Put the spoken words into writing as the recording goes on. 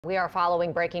We are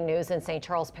following breaking news in St.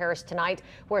 Charles Parish tonight,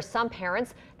 where some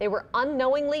parents, they were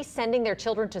unknowingly sending their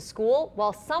children to school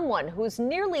while someone who's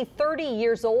nearly 30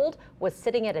 years old was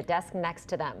sitting at a desk next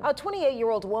to them. A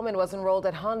 28-year-old woman was enrolled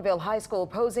at Hahnville High School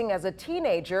posing as a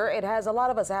teenager. It has a lot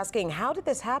of us asking, how did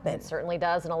this happen? It certainly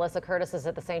does. And Alyssa Curtis is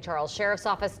at the St. Charles Sheriff's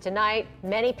Office tonight.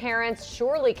 Many parents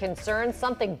surely concerned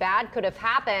something bad could have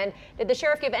happened. Did the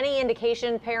sheriff give any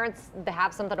indication parents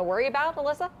have something to worry about,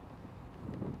 Alyssa?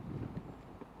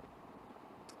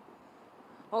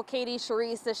 Well, Katie,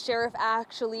 Charisse, the sheriff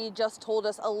actually just told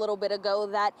us a little bit ago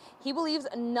that he believes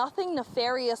nothing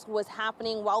nefarious was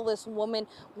happening while this woman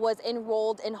was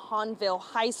enrolled in Hahnville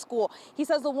High School. He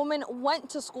says the woman went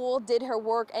to school, did her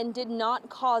work, and did not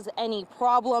cause any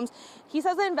problems. He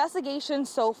says the investigation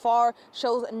so far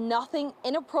shows nothing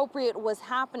inappropriate was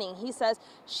happening. He says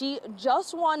she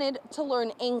just wanted to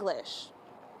learn English.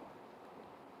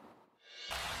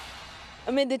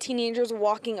 Amid the teenagers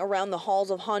walking around the halls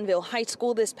of Hahnville High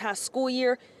School this past school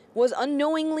year was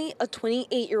unknowingly a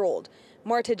 28-year-old.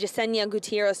 Marta Yesenia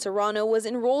Gutierrez Serrano was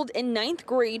enrolled in 9th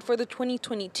grade for the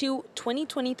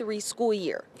 2022-2023 school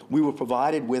year. We were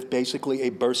provided with basically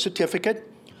a birth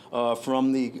certificate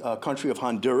from the country of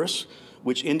Honduras,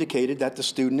 which indicated that the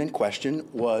student in question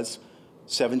was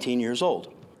 17 years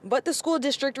old. But the school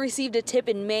district received a tip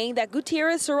in May that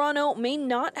Gutierrez Serrano may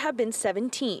not have been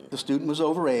 17. The student was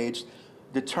overage,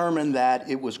 determined that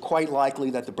it was quite likely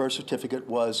that the birth certificate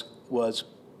was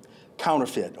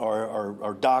counterfeit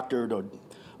or doctored or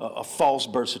a false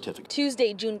birth certificate.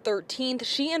 Tuesday, June 13th,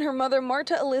 she and her mother,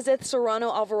 Marta Elizabeth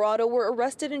Serrano Alvarado, were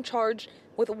arrested and charged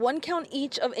with 1 count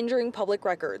each of injuring public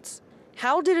records.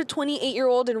 How did a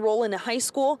 28-year-old enroll in a high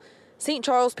school? St.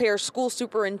 Charles Parish School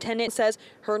Superintendent says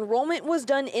her enrollment was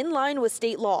done in line with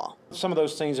state law. Some of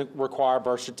those things require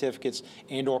birth certificates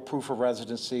and/or proof of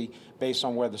residency based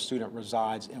on where the student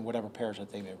resides in whatever parish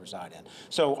that they may reside in.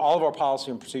 So all of our policy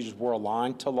and procedures were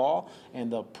aligned to law,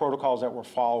 and the protocols that were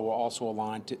followed were also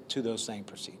aligned to those same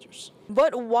procedures.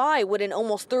 But why would an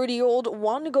almost 30-year-old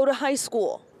want to go to high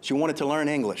school? She wanted to learn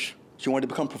English. She wanted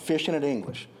to become proficient at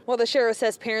English. Well, the sheriff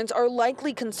says parents are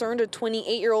likely concerned a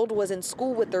 28-year-old was in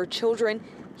school with their children.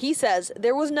 He says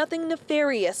there was nothing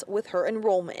nefarious with her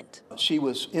enrollment. She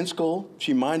was in school.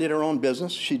 She minded her own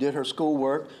business. She did her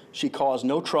schoolwork. She caused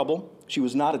no trouble. She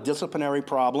was not a disciplinary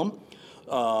problem.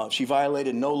 She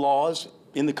violated no laws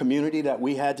in the community that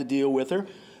we had to deal with her.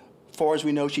 As far as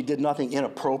we know, she did nothing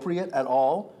inappropriate at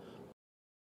all.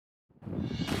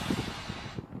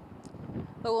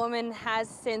 The woman has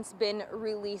since been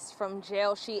released from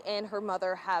jail. She and her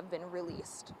mother have been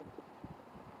released.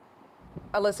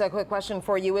 Alyssa, a quick question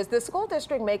for you. Is the school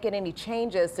district making any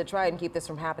changes to try and keep this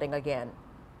from happening again?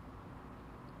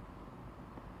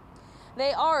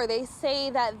 They are. They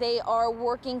say that they are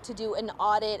working to do an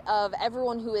audit of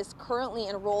everyone who is currently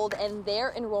enrolled and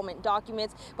their enrollment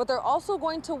documents, but they're also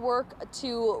going to work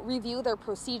to review their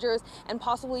procedures and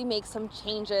possibly make some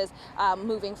changes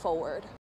moving forward.